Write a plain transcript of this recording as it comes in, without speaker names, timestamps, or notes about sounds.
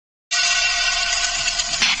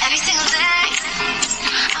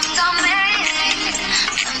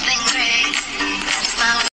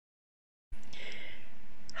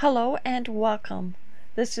Hello and welcome.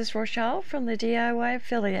 This is Rochelle from the DIY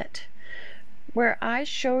Affiliate, where I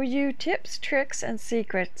show you tips, tricks, and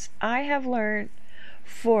secrets I have learned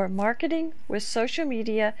for marketing with social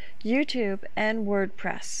media, YouTube, and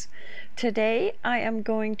WordPress. Today I am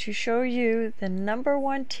going to show you the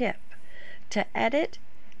 #1 tip to edit,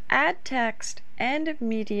 add text, and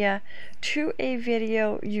media to a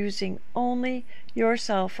video using only your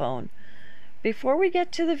cell phone. Before we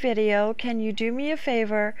get to the video, can you do me a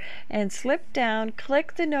favor and slip down,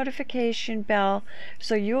 click the notification bell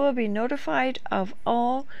so you will be notified of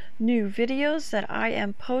all new videos that I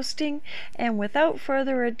am posting. And without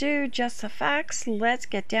further ado, just the facts, let's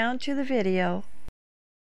get down to the video.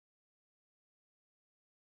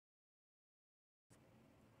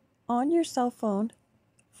 On your cell phone,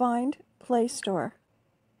 find Play Store.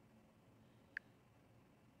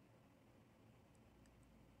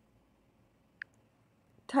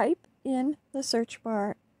 Type in the search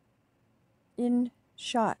bar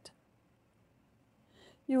InShot.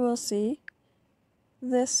 You will see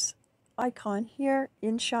this icon here,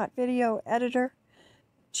 InShot Video Editor.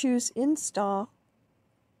 Choose Install,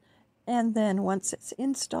 and then once it's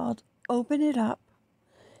installed, open it up,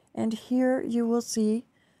 and here you will see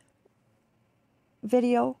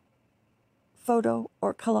video, photo,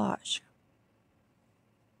 or collage.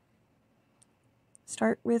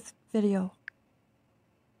 Start with video.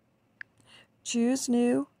 Choose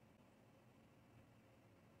New.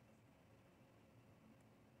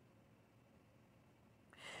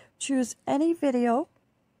 Choose any video.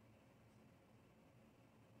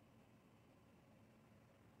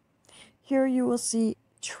 Here you will see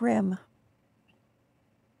Trim.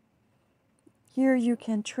 Here you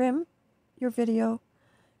can trim your video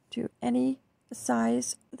to any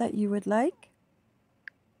size that you would like.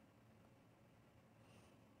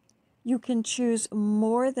 You can choose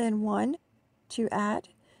more than one to add.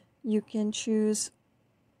 You can choose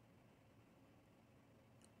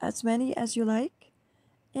as many as you like,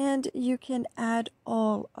 and you can add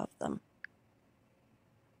all of them.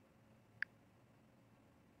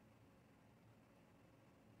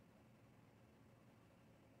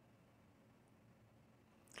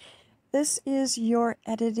 This is your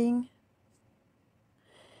editing.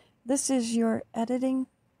 This is your editing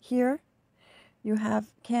here. You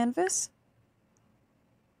have Canvas,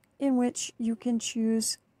 in which you can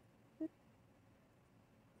choose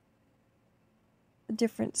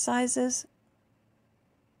different sizes.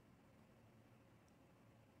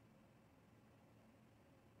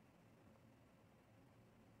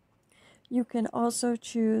 You can also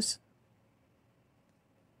choose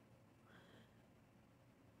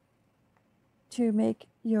to make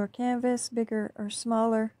your canvas bigger or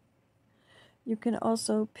smaller. You can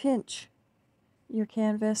also pinch your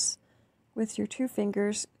canvas with your 2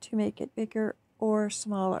 fingers to make it bigger or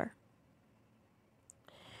smaller.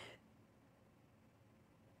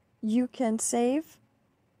 You can save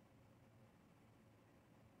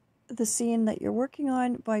the scene that you're working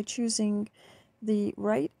on by choosing the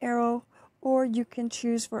right arrow, or you can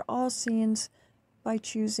choose for all scenes by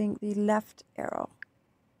choosing the left arrow.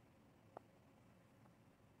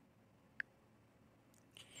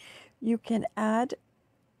 You can add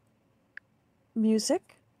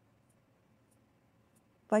music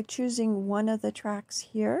by choosing one of the tracks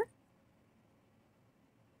here.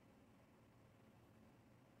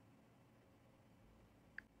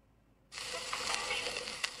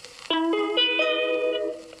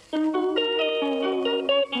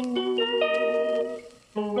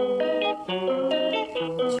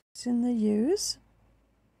 Choosing the use.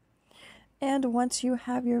 And once you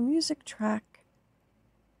have your music track,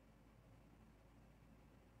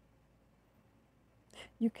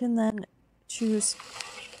 you can then choose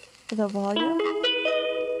the volume.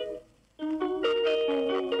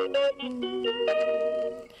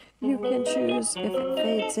 You can choose if it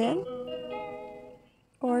fades in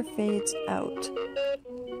or fades out.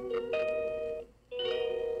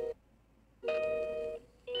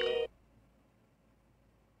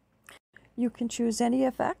 You can choose any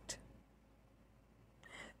effect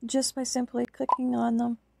just by simply clicking on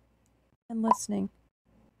them and listening.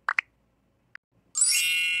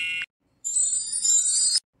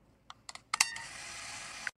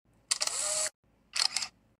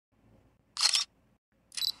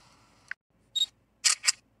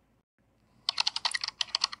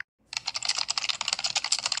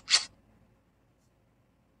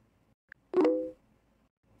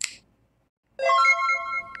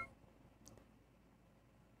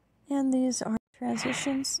 And these are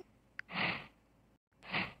transitions.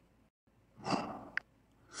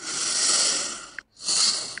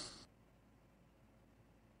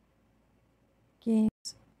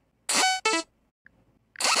 Games.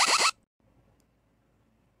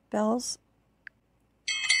 bells,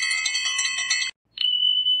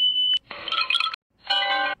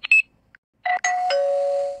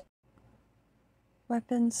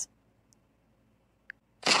 weapons,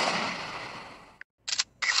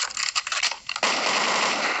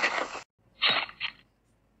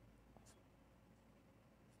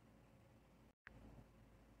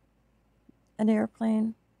 an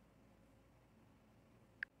airplane,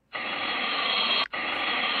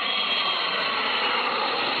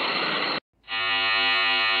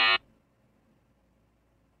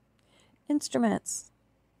 instruments,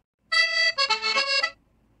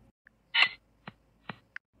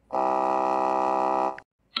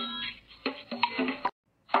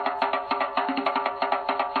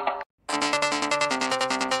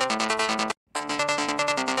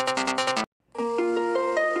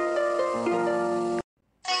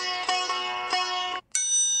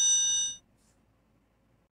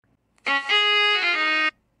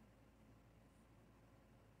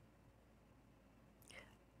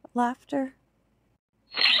 laughter,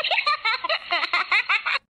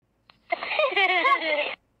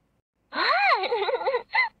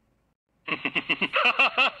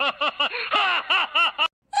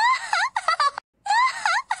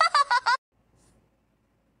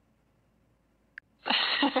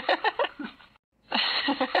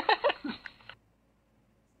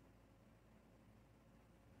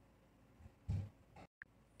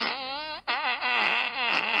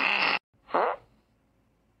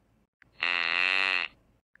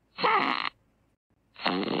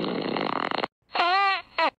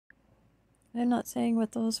 I'm not saying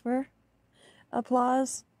what those were,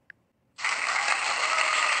 applause,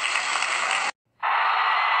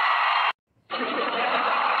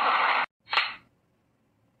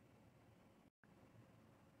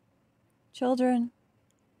 children,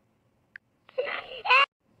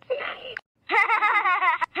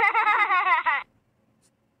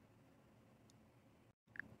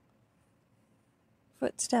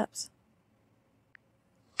 footsteps,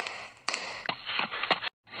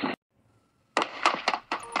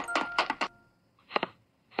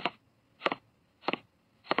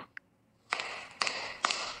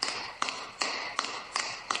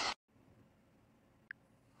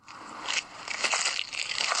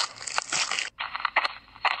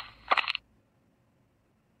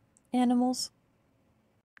 animals,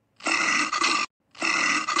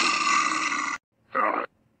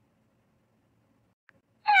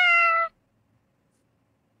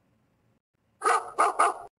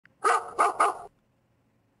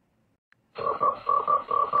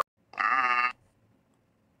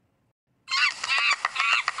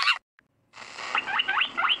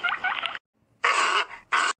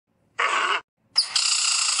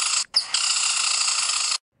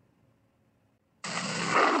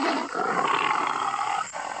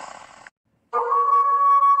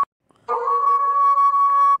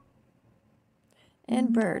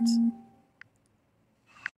 and birds.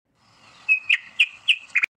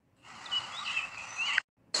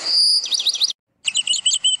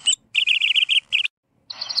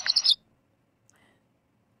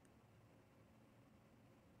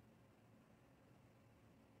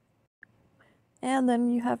 And then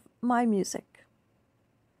you have my music.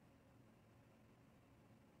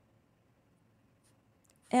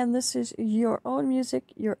 And this is your own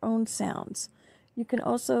music, your own sounds. You can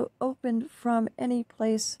also open from any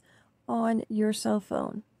place on your cell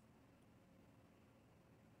phone.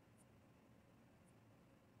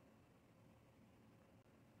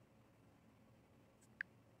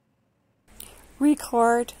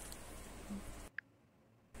 Record.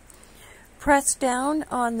 Press down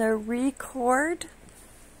on the record.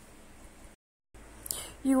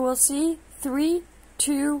 You will see 3,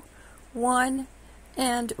 2, 1,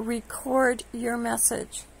 and record your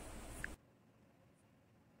message.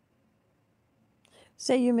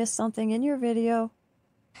 Say you missed something in your video.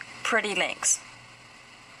 Pretty links.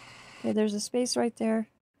 Okay, there's a space right there.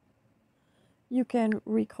 You can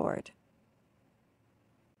record.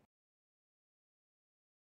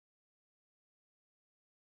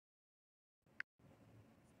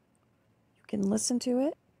 You can listen to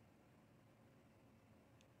it.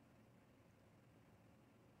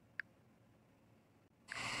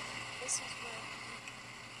 This is where you can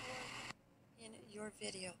record in your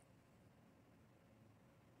video.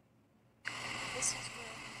 This is where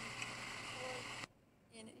you can record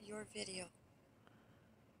in your video.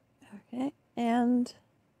 Okay, and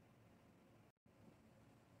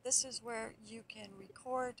this is where you can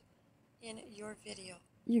record in your video.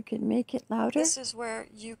 You can make it louder. This is where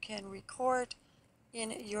you can record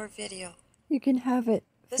in your video. You can have it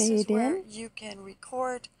fade in. This is where you can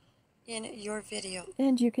record in your video.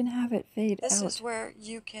 And you can have it fade out. This is where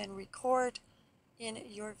you can record in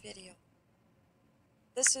your video.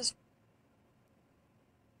 This is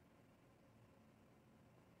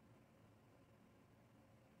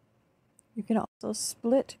You can also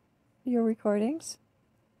split your recordings.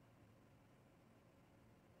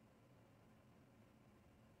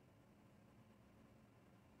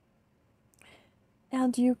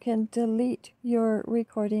 And you can delete your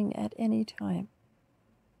recording at any time.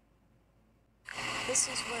 This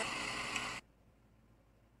is where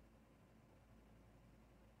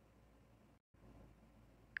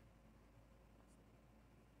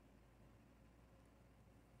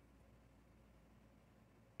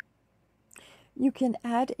you can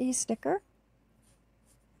add a sticker.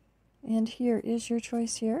 And here is your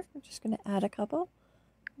choice here. I'm just going to add a couple.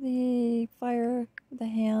 The fire, the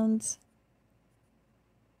hands,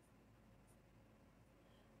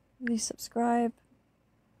 the subscribe.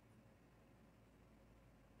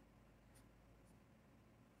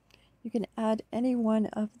 You can add any one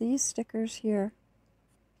of these stickers here.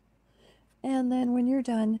 And then when you're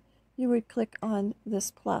done, you would click on this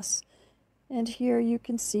plus. And here you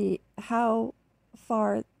can see how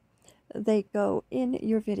far they go in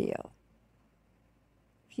your video.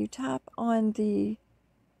 If you tap on the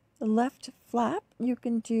left flap, you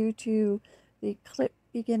can do to the clip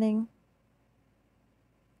beginning.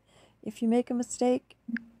 If you make a mistake,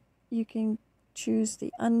 you can choose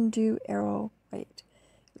the undo arrow right,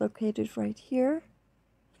 located right here.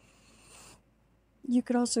 You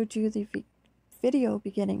could also do the video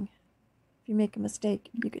beginning. If you make a mistake,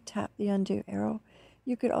 you could tap the undo arrow.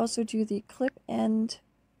 You could also do the clip end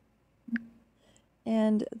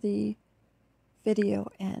and the video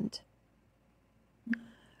end.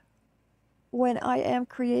 When I am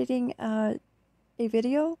creating a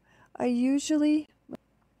video, I usually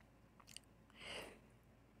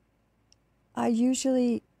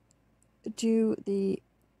do the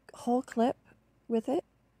whole clip with it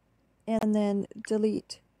and then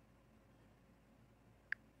delete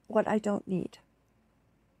what I don't need.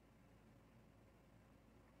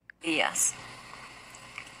 Yes.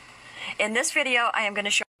 In this video, I am going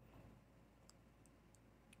to show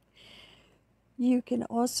You can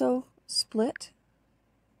also split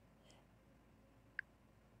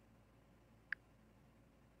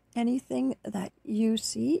anything that you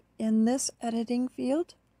see in this editing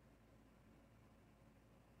field.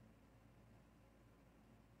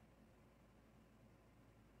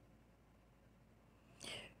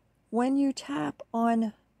 When you tap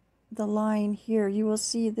on the line here, you will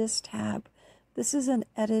see this tab. This is an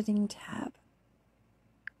editing tab.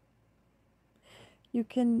 You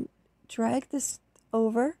can drag this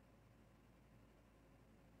over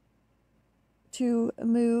to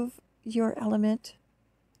move your element.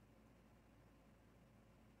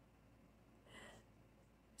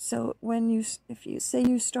 So if you say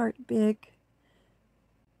you start big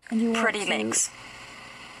and you want pretty to links.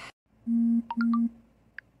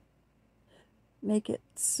 make it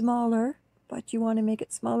smaller, but you want to make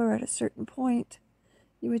it smaller at a certain point,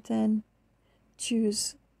 you would then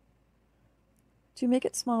choose to make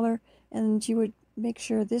it smaller, and you would make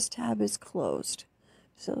sure this tab is closed.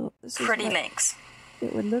 So this is Pretty what links.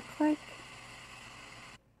 it would look like.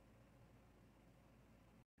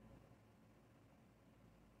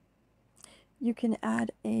 You can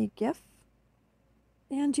add a GIF,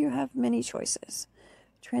 and you have many choices.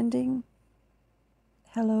 Trending,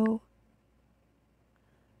 hello,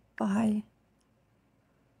 bye,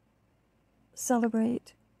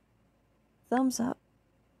 celebrate, thumbs up,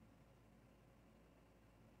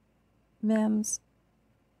 memes,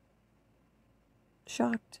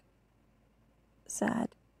 shocked, sad,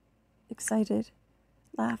 excited,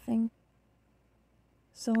 laughing,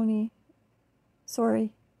 sorry,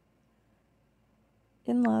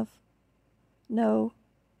 in love, no,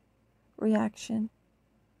 reaction,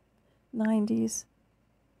 90s,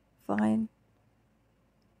 fine.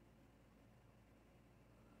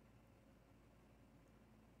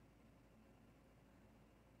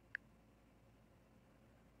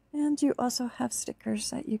 And you also have stickers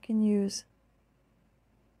that you can use.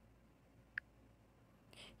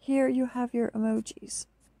 Here you have your emojis.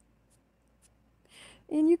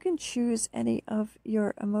 And you can choose any of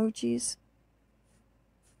your emojis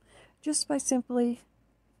just by simply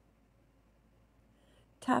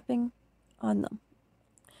tapping on them.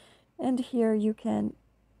 And here you can,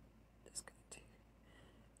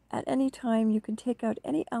 at any time, you can take out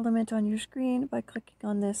any element on your screen by clicking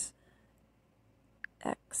on this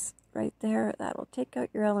X right there. That will take out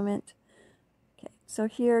your element. Okay, so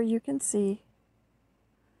here you can see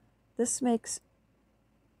this makes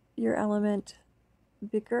your element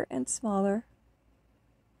bigger and smaller,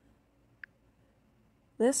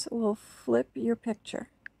 this will flip your picture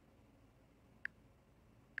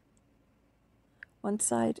one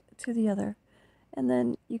side to the other, and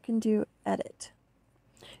then you can do edit.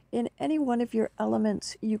 In any one of your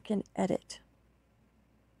elements, you can edit.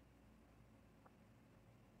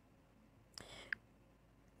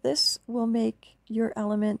 This will make your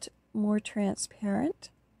element more transparent.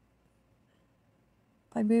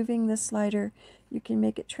 By moving the slider, you can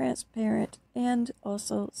make it transparent and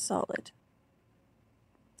also solid.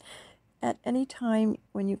 At any time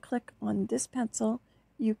when you click on this pencil,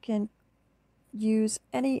 you can use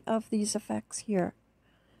any of these effects here.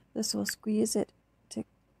 This will squeeze it to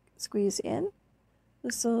squeeze in.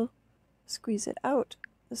 This will squeeze it out.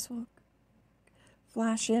 This will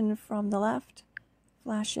flash in from the left,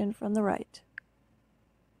 flash in from the right,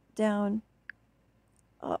 down,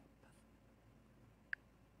 up,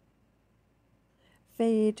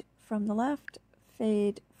 fade from the left,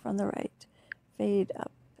 fade from the right, fade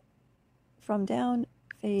up, from down,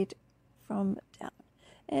 fade from down.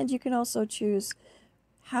 And you can also choose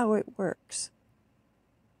how it works.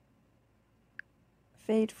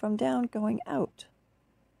 Fade from down going out,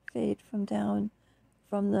 fade from down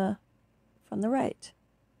from the right,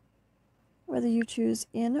 whether you choose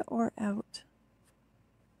in or out.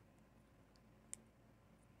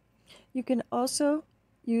 You can also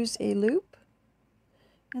use a loop,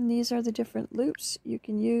 and these are the different loops you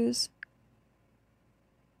can use.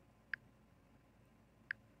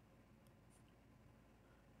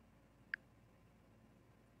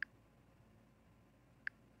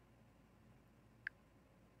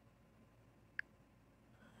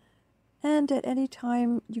 And at any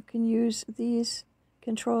time, you can use these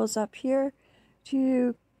controls up here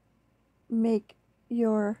to make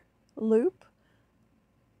your loop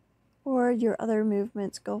or your other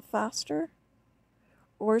movements go faster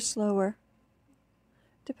or slower,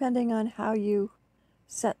 depending on how you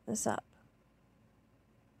set this up.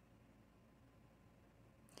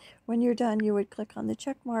 When you're done, you would click on the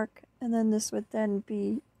check mark, and then this would then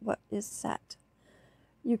be what is set.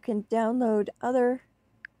 You can download other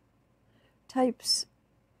types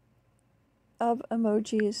of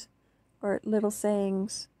emojis or little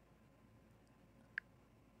sayings.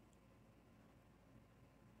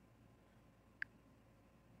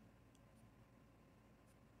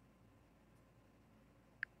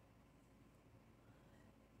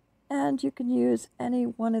 And you can use any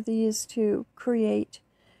one of these to create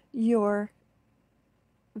your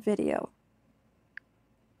video.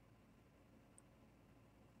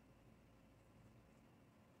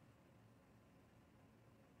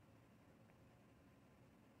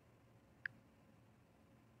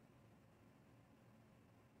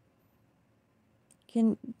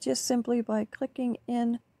 Can just simply by clicking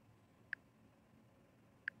in.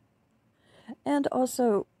 And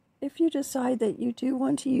also, if you decide that you do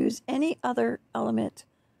want to use any other element,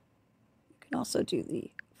 you can also do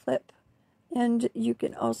the flip, and you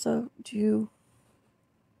can also do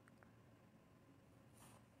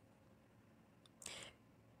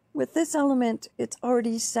with this element, it's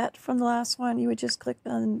already set from the last one. You would just click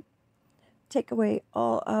on take away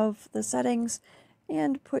all of the settings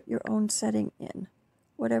and put your own setting in,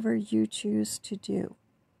 whatever you choose to do.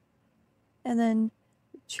 And then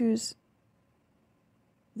choose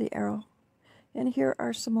the arrow. And here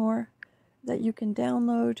are some more that you can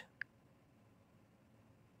download.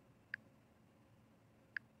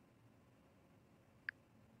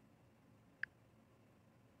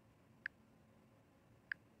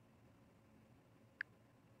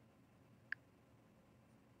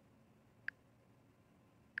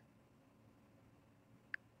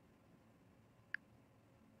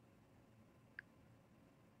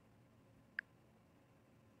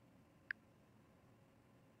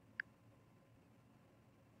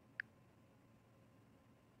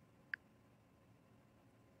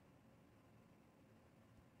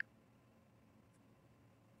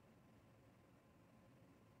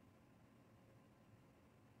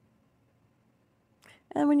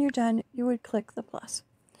 And when you're done, you would click the plus.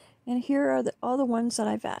 And here are all the ones that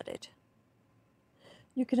I've added.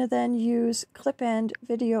 You can then use clip end,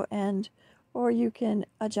 video end, or you can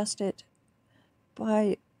adjust it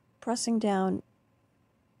by pressing down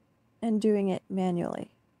and doing it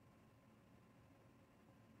manually.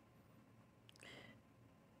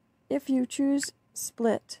 If you choose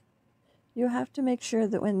split, you have to make sure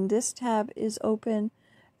that when this tab is open,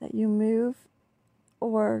 that you move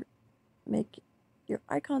or make your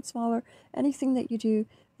icon smaller, anything that you do,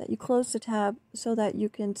 that you close the tab so that you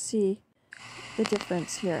can see the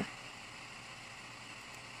difference here.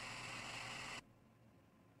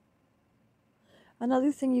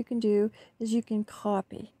 Another thing you can do is you can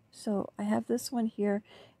copy. So I have this one here.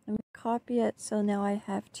 I'm going to copy it, so now I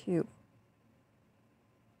have two.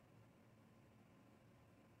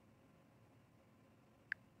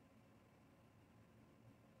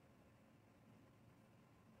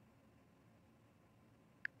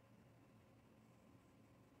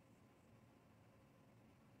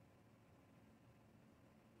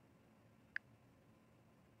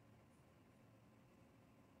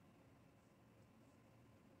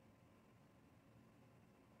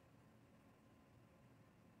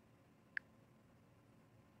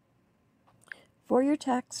 For your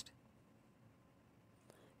text,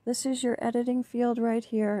 this is your editing field right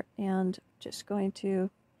here, and just going to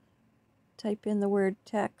type in the word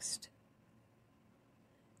text.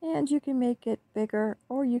 And you can make it bigger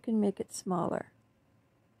or you can make it smaller.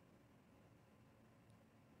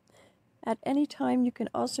 At any time, you can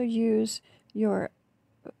also use your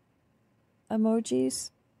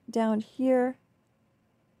emojis down here.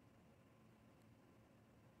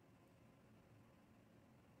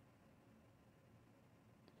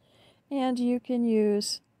 And you can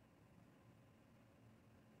use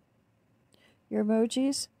your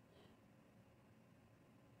emojis,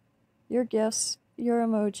 your GIFs, your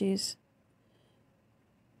emojis.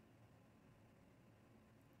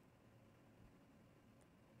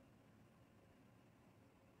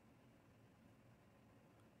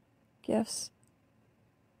 GIFs,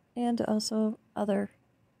 and also other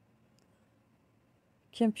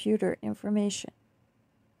computer information.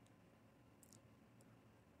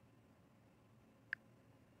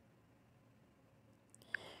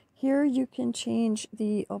 Here you can change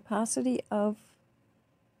the opacity of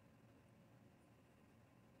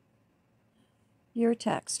your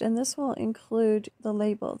text, and this will include the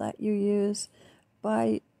label that you use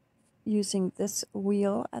by using this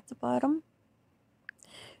wheel at the bottom.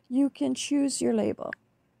 You can choose your label.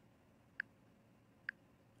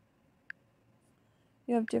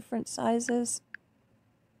 You have different sizes.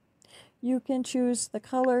 You can choose the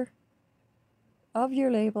color of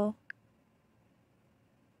your label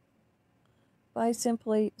by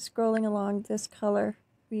simply scrolling along this color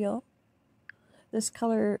wheel, this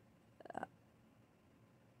color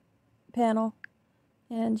panel,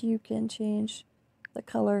 and you can change the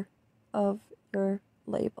color of your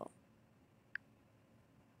label.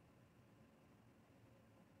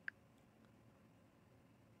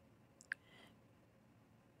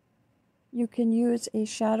 You can use a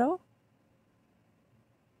shadow.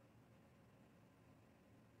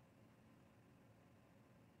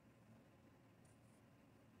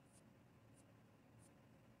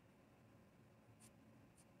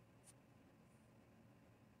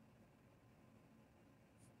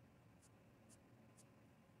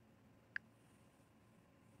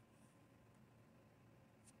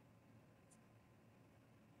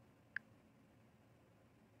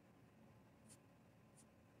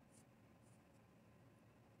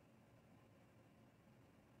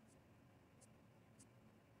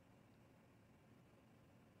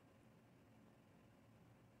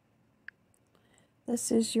 This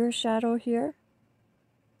is your shadow here.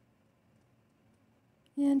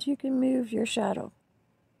 And you can move your shadow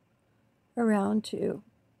around to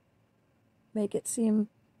make it seem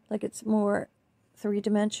like it's more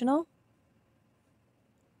three-dimensional.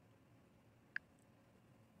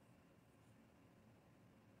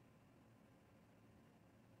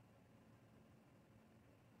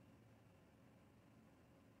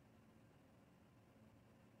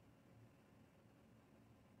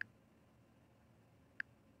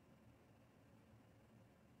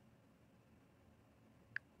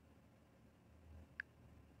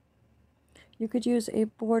 You could use a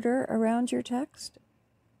border around your text.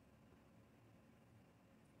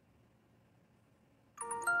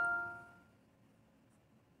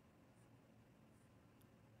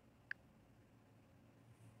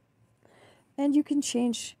 And you can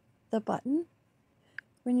change the button.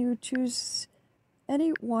 When you choose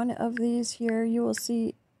any one of these here, you will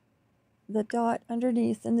see the dot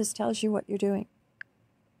underneath, and this tells you what you're doing.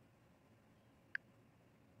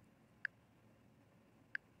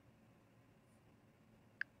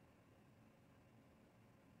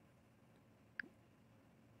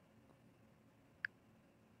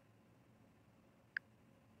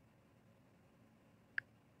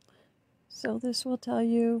 So this will tell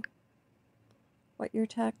you what your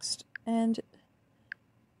text and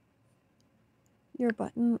your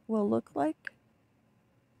button will look like.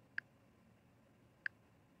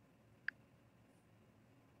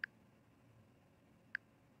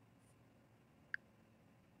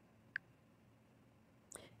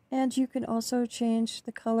 And you can also change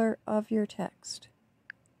the color of your text.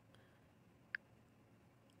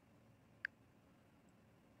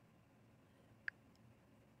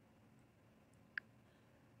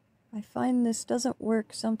 I find this doesn't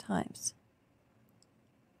work sometimes.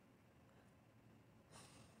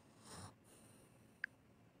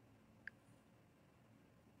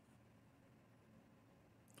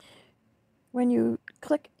 When you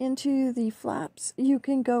click into the flaps, you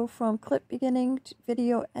can go from clip beginning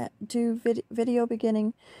to video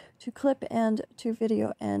beginning to clip end to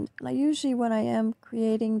video end. And I usually, when I am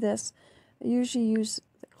creating this, I usually use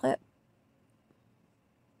the clip.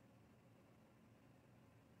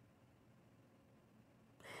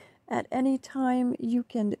 At any time, you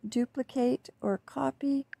can duplicate or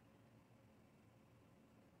copy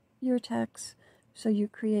your text, so you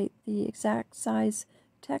create the exact size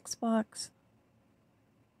text box.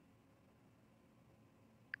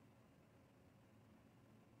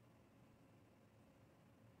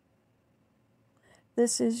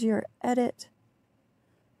 This is your edit,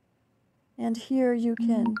 and here you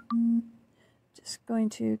can, just going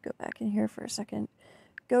to go back in here for a second,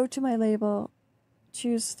 go to my label,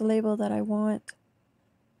 choose the label that I want,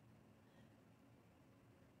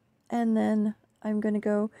 and then I'm going to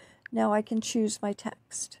go, now I can choose my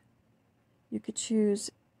text. You could choose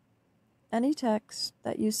any text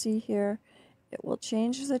that you see here. It will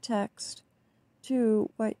change the text to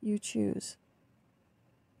what you choose.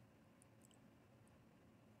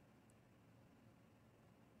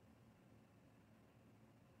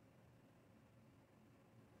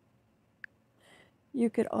 You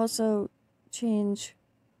could also change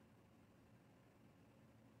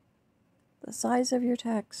the size of your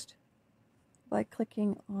text by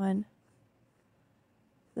clicking on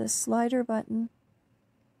this slider button.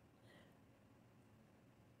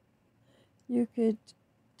 You could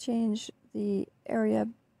change the area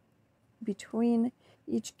between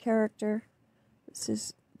each character. This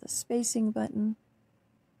is the spacing button.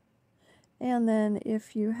 And then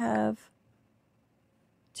if you have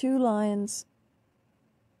 2 lines,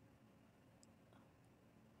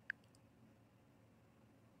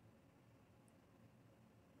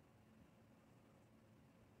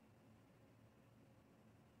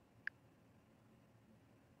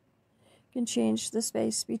 you can change the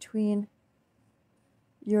space between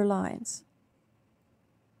your lines.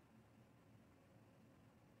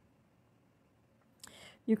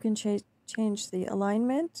 You can change the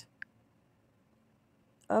alignment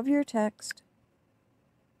of your text.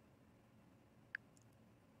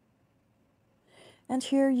 And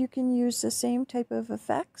here you can use the same type of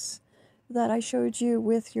effects that I showed you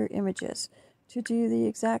with your images. To do the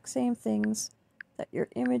exact same things that your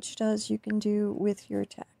image does, you can do with your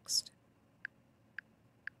text.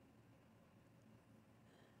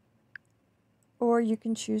 Or you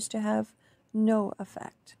can choose to have no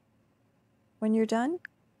effect. When you're done,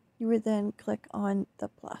 you would then click on the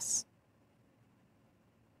plus.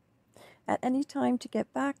 At any time to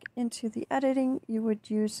get back into the editing, you would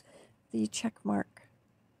use the check mark.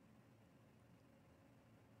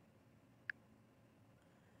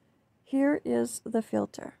 Here is the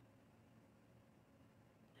filter.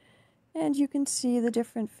 And you can see the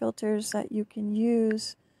different filters that you can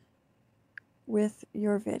use with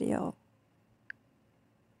your video.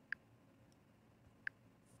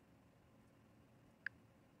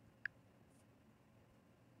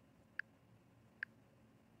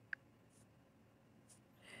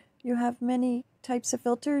 You have many types of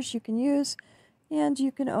filters you can use, and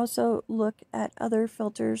you can also look at other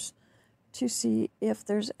filters to see if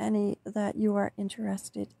there's any that you are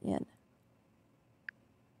interested in.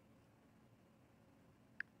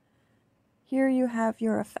 Here you have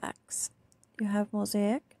your effects. You have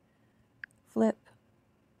mosaic, flip,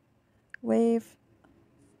 wave,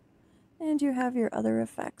 and you have your other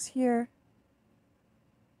effects here.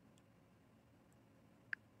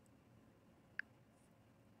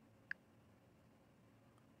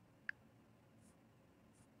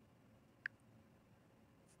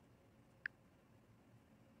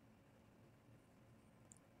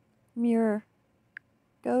 Mirror,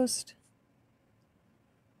 ghost,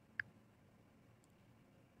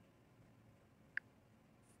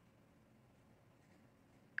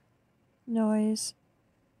 noise,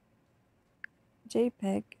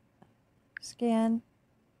 JPEG, scan,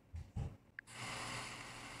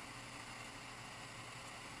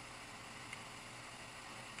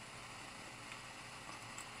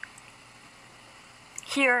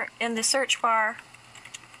 Here in the search bar,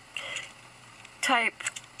 type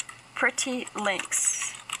pretty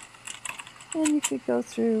links. and you could go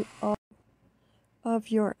through all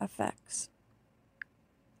of your effects.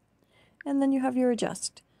 And then you have your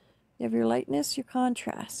adjust. You have your lightness, your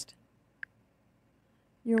contrast,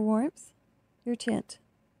 your warmth, your tint.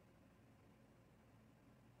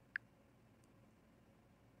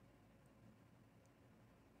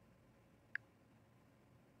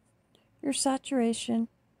 your saturation,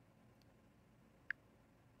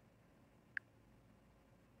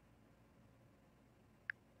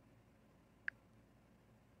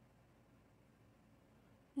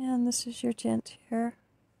 and this is your tint here.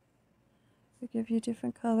 We give you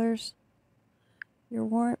different colors. Your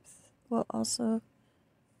warmth will also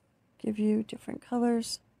give you different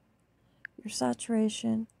colors. Your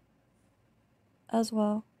saturation as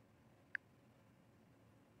well.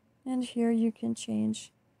 And here you can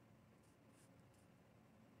change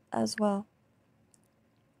as well.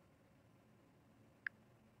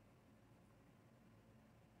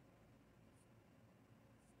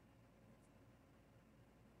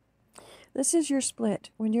 This is your split.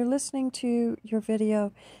 When you're listening to your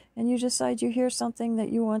video and you decide you hear something that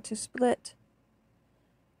you want to split,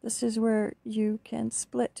 this is where you can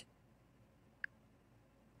split.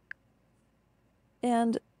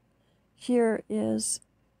 And here is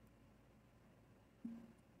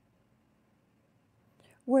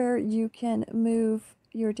where you can move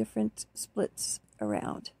your different splits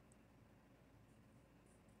around.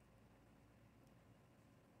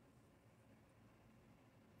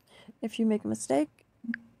 If you make a mistake,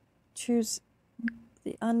 choose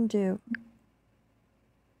the undo.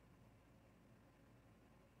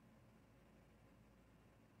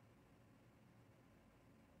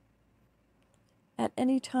 At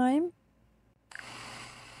any time,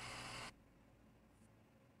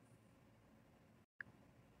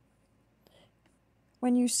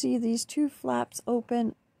 when you see these two flaps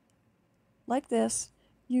open like this,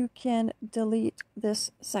 you can delete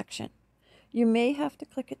this section. You may have to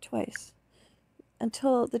click it twice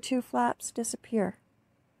until the two flaps disappear.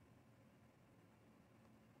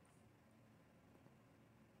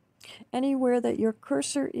 Anywhere that your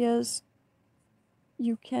cursor is,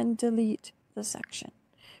 you can delete the section.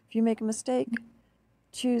 If you make a mistake,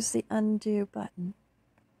 choose the undo button.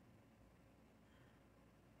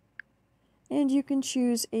 And you can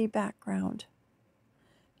choose a background.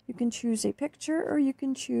 You can choose a picture, or you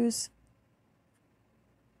can choose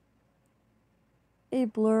a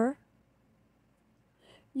blur.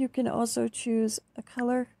 You can also choose a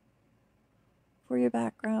color for your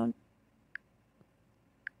background.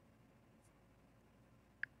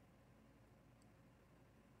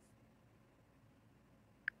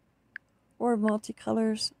 Or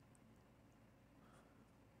multicolors.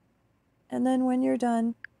 And then when you're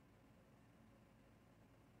done,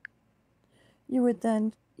 you would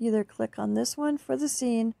then either click on this one for the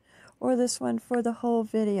scene or this one for the whole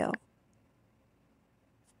video.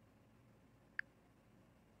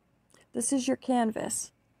 This is your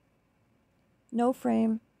canvas. No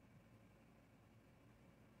frame.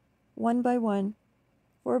 1 by 1,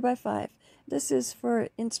 4 by 5. This is for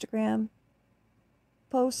Instagram,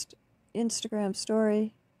 post, Instagram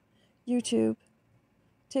story, YouTube,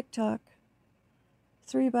 TikTok,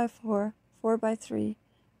 3 by 4, 4 by 3,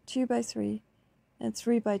 2 by 3, and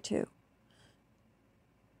 3 by 2.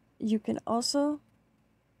 You can also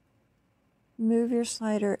move your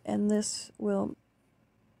slider, and this will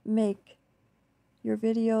make your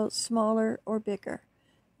video smaller or bigger.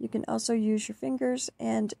 You can also use your fingers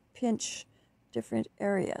and pinch different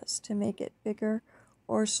areas to make it bigger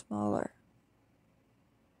or smaller.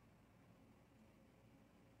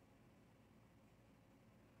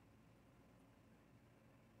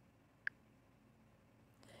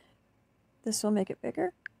 This will make it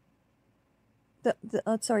bigger.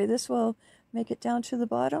 This will make it down to the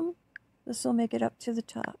bottom. This will make it up to the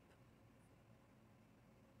top.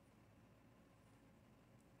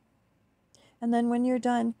 And then when you're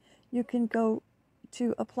done, you can go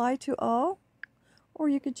to apply to all, or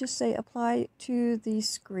you could just say apply to the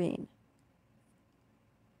screen.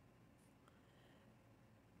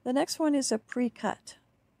 The next one is a pre-cut.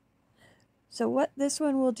 So what this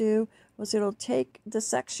one will do is it'll take the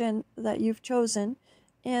section that you've chosen,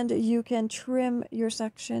 and you can trim your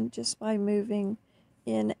section just by moving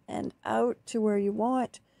in and out to where you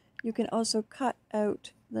want. You can also cut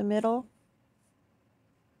out the middle,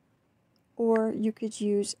 or you could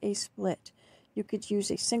use a split. You could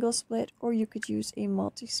use a single split, or you could use a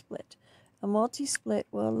multi-split. A multi-split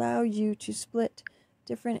will allow you to split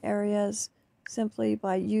different areas simply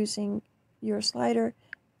by using your slider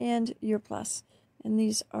and your plus. And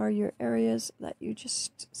these are your areas that you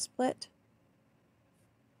just split.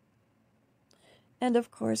 And of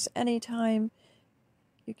course, anytime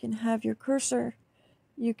you can have your cursor,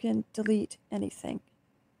 you can delete anything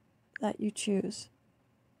that you choose.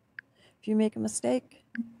 If you make a mistake,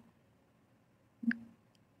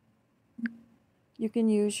 you can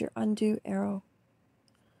use your undo arrow.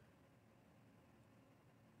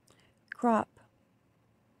 Crop.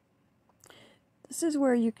 This is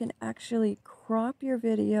where you can actually crop your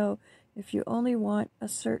video if you only want a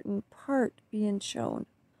certain part being shown.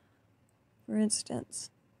 For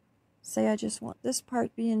instance, say I just want this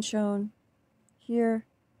part being shown here.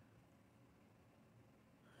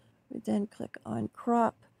 We then click on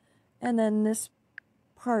crop, and then this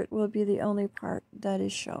part will be the only part that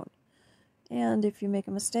is shown. And if you make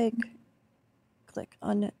a mistake, click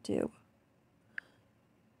undo.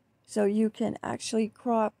 So you can actually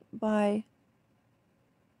crop by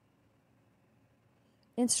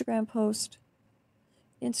Instagram post,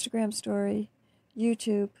 Instagram story,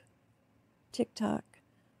 YouTube, TikTok.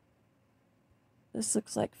 This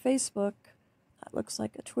looks like Facebook. That looks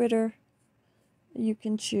like a Twitter. You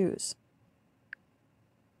can choose.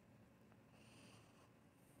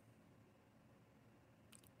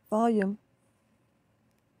 Volume.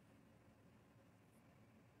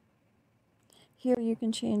 Here you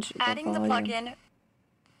can change the volume. Adding the plugin.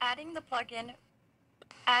 Adding the plugin.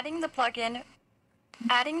 Adding the plugin.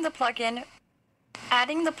 Adding the plugin.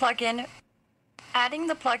 Adding the plugin. Adding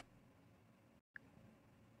the plug.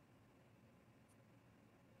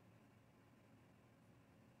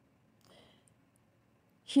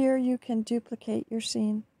 Here you can duplicate your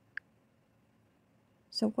scene.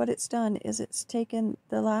 So what it's done is it's taken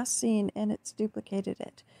the last scene and it's duplicated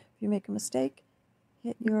it. If you make a mistake,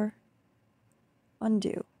 hit your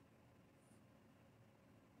undo.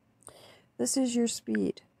 This is your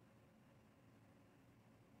speed.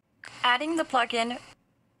 Adding the plugin.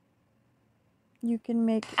 You can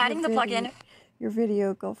make Adding the plugin. your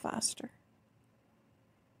video go faster.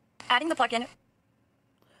 Adding the plugin.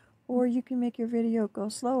 Or you can make your video go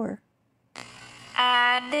slower.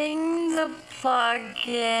 Adding the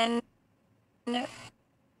plugin.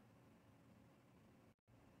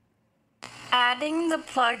 Adding the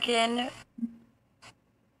plugin.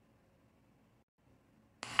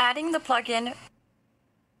 Adding the plugin.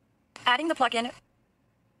 Adding the plugin.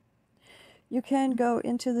 You can go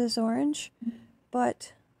into this orange,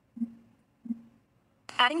 but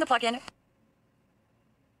adding the plugin.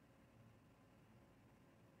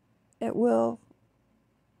 It will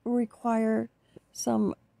require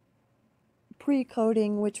some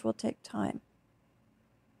pre-coding, which will take time.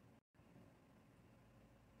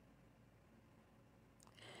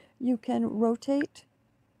 You can rotate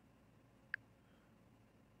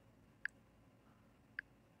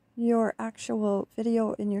your actual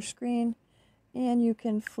video in your screen, and you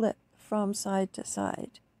can flip from side to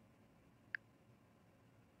side.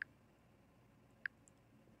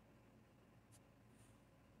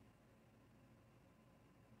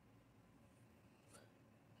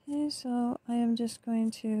 Okay, so I am just going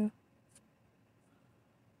to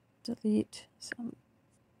delete some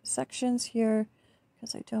sections here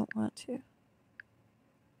because I don't want to.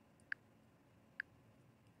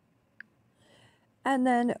 And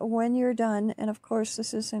then when you're done, and of course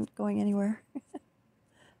this isn't going anywhere,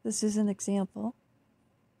 this is an example.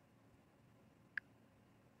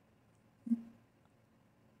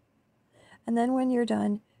 And then when you're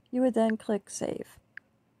done, you would then click Save.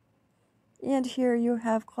 And here you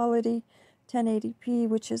have quality 1080p,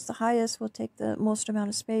 which is the highest, will take the most amount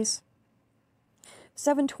of space.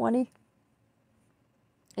 720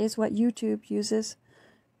 is what YouTube uses,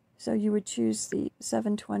 so you would choose the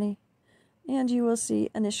 720, and you will see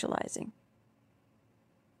initializing.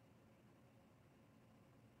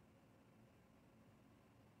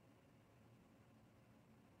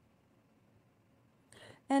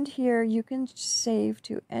 And here you can save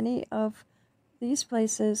to any of these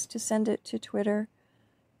places to send it to Twitter,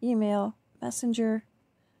 email, Messenger,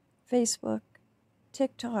 Facebook,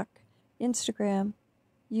 TikTok, Instagram,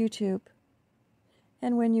 YouTube.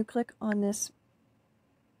 And when you click on this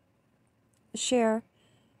share,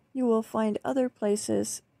 you will find other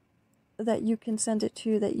places that you can send it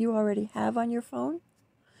to that you already have on your phone.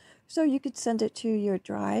 So you could send it to your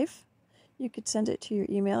Drive, you could send it to your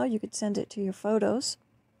email, you could send it to your photos.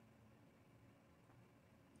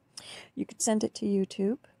 You could send it to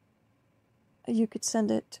YouTube. You could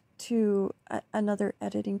send it to another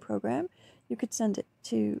editing program. You could send it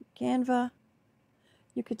to Canva.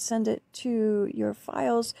 You could send it to your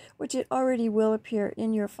files, which it already will appear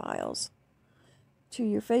in your files, to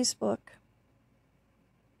your Facebook,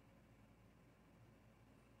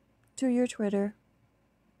 to your Twitter,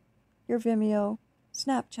 your Vimeo,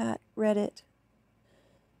 Snapchat, Reddit,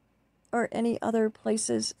 or any other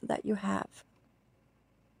places that you have.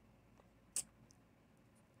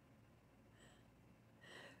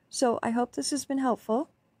 So I hope this has been helpful.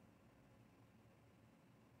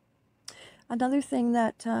 Another thing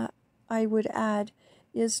that I would add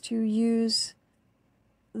is to use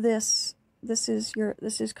this this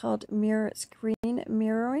is called screen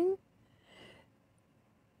mirroring.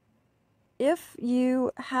 If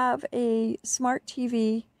you have a smart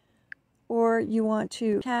TV or you want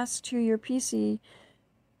to cast to your PC,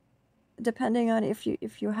 depending on if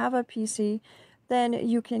you have a PC, then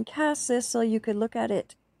you can cast this so you could look at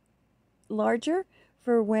it larger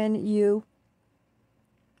for when you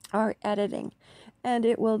are editing, and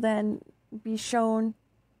it will then be shown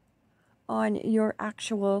on your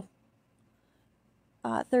actual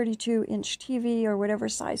 32-inch TV or whatever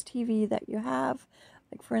size TV that you have.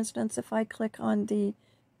 Like for instance, if I click on the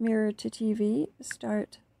mirror to TV,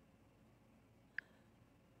 start,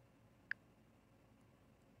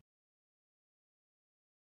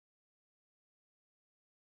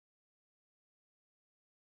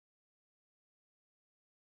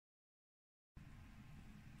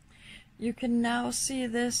 You can now see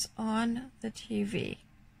this on the TV.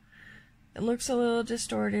 It looks a little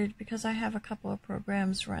distorted because I have a couple of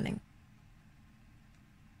programs running.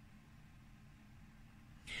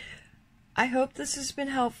 I hope this has been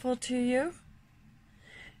helpful to you.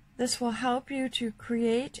 This will help you to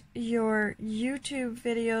create your YouTube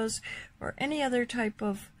videos or any other type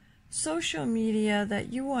of social media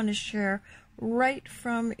that you want to share right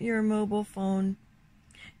from your mobile phone.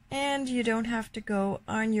 And you don't have to go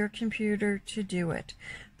on your computer to do it.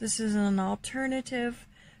 This is an alternative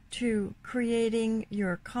to creating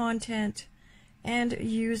your content and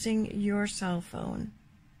using your cell phone.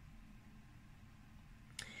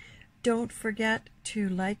 Don't forget to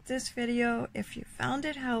like this video if you found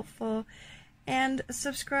it helpful, and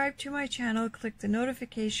subscribe to my channel. Click the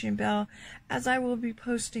notification bell, as I will be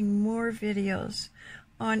posting more videos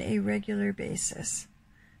on a regular basis.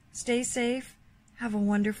 Stay safe. Have a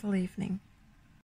wonderful evening.